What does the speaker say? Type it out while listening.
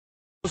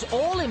Was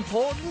all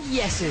important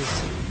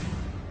yeses.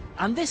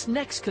 And this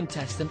next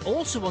contestant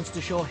also wants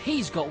to show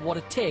he's got what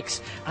it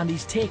takes, and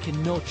he's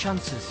taking no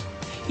chances.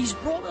 He's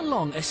brought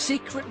along a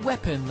secret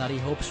weapon that he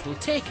hopes will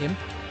take him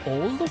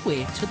all the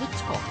way to the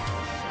top.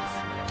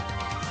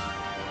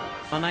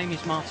 My name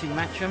is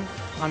Matcham,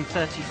 I'm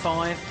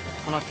 35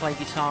 and I play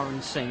guitar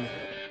and sing.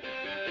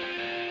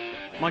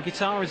 My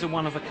guitar is a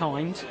one of a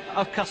kind.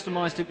 I've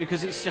customised it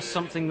because it's just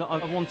something that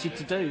I wanted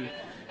to do.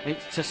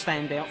 It's to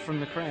stand out from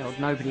the crowd.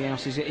 Nobody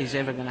else is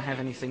ever going to have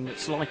anything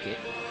that's like it.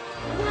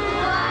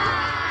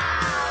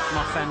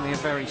 My family are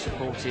very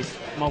supportive.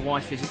 My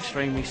wife is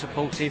extremely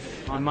supportive.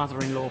 My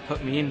mother-in-law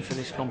put me in for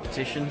this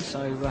competition,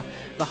 so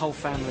the whole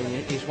family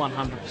is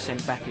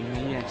 100% backing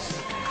me, yes.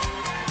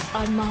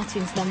 I'm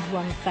Martin's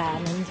 #1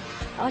 fan, and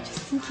I just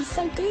think he's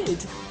so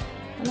good.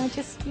 And I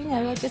just, you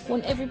know, I just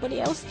want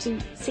everybody else to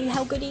see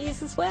how good he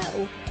is as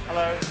well.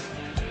 Hello.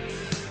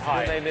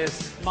 Hi. Your name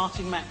is?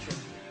 Martin Matcham.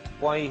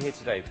 Why are you here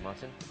today,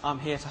 Martin? I'm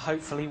here to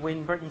hopefully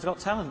win Britain's Got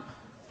Talent.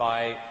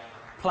 By?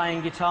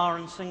 Playing guitar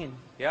and singing.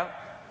 Yeah?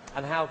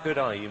 And how good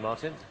are you,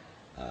 Martin?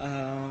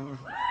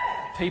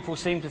 People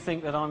seem to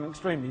think that I'm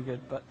extremely good,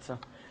 but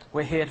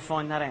we're here to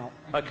find that out.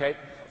 OK,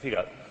 off you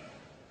go.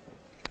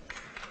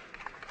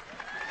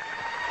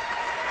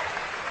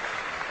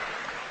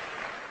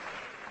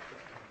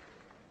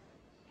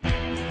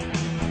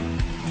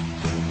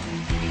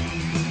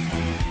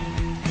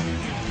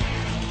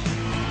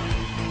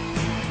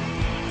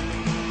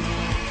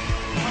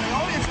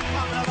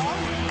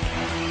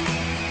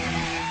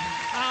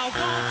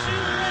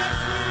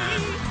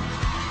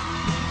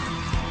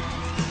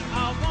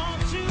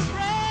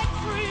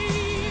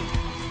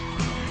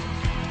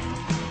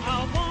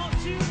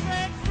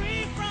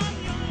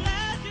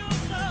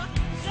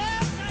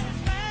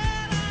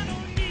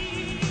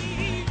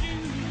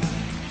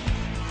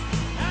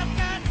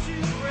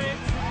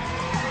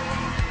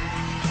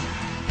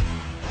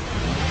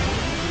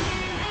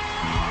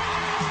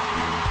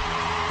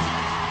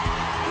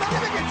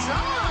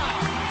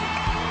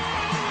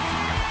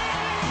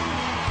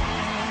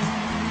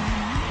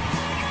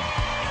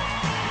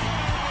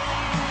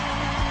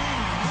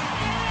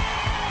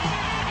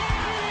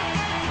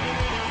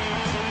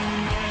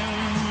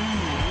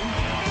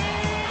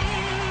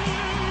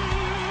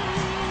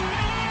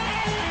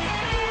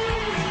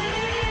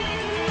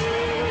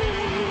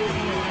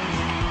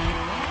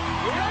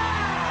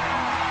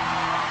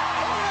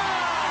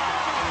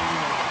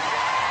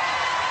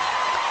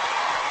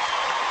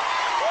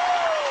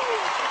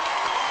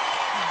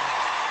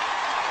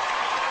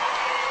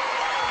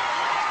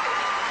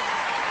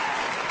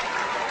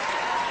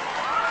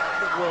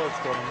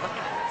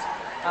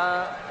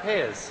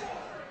 Piers.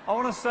 I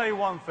want to say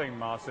one thing,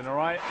 Martin, all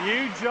right?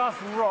 You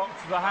just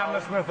rocked the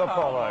Hammersmith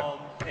Apollo.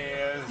 Oh,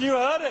 Piers. You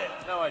heard it?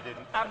 No, I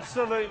didn't.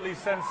 Absolutely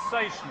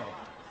sensational.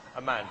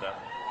 Amanda.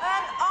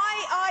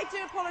 I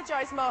do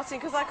apologise, Martin,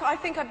 because I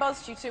think I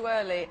buzzed you too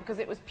early, because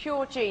it was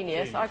pure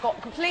genius. I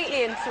got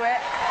completely into it.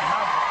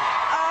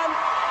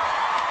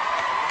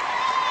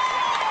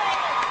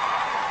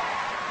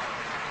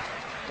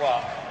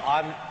 Well,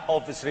 I'm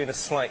obviously in a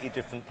slightly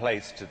different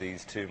place to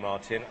these two,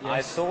 Martin. Yes.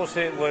 I thought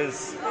it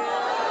was...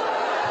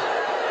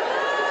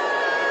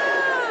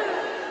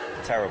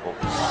 terrible.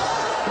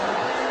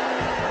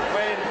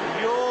 When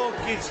your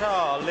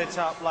guitar lit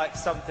up like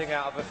something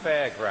out of a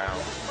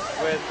fairground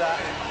with that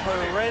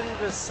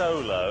horrendous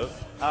solo,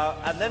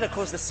 and then, of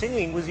course, the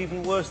singing was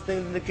even worse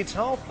than the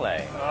guitar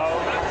playing.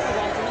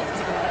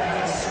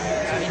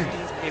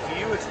 If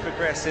you were to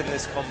progress in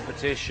this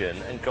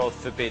competition and, God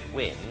forbid,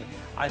 win,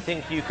 I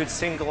think you could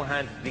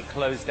single-handedly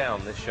close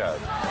down the show.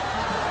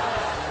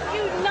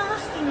 You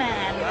nasty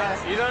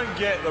man! You don't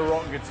get the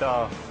rock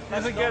guitar.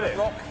 That's Never get not it. a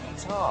rock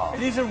guitar.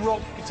 It is a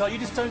rock guitar, you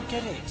just don't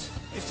get it.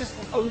 It's just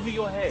over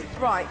your head.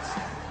 Right.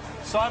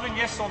 Simon,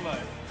 yes or no?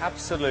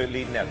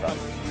 Absolutely never.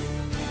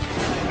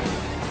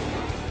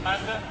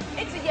 Amanda?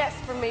 It's a yes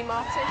from me,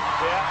 Martin.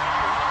 Yeah.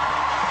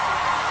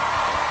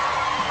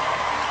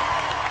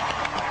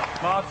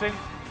 Martin,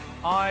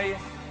 I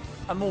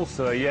am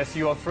also a yes.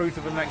 You are through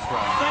to the next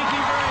round. Thank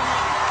you very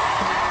much.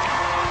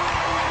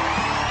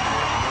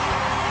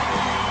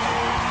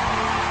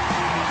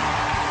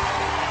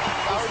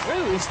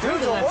 He's through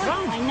the next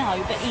round. I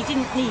know, but he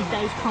didn't need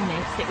those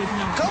comments. It was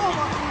not. Come on!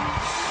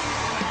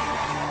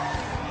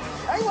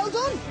 Hey, well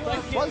done!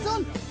 Thank you. Well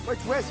done!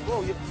 Wait, Wes,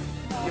 whoa,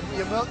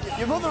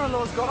 your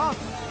mother-in-law's got on.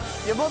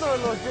 Your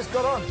mother-in-law's just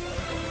got on.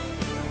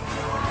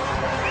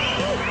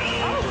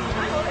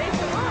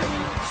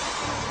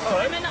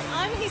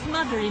 I'm his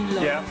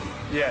mother-in-law. Yeah,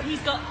 yeah.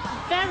 He's got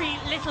very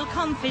little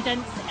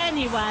confidence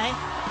anyway.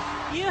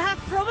 You have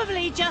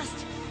probably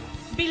just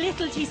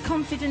belittled his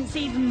confidence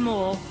even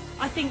more.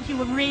 I think you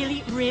were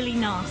really, really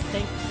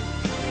nasty.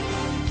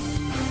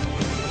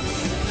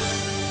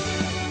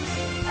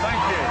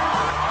 Thank you.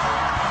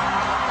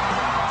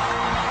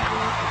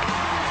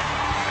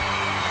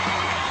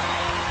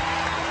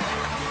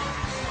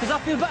 Because I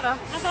feel better?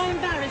 Have I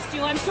embarrassed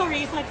you? I'm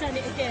sorry if I've done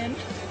it again.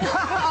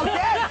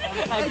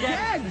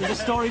 Again! There's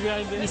a story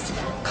behind this. His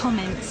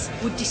comments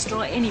would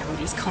destroy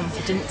anybody's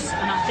confidence,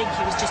 and I think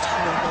he was just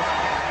horrible.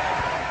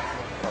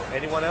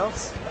 Anyone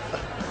else?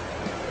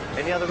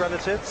 Any other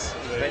relatives?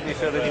 Make me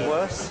feel any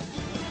worse?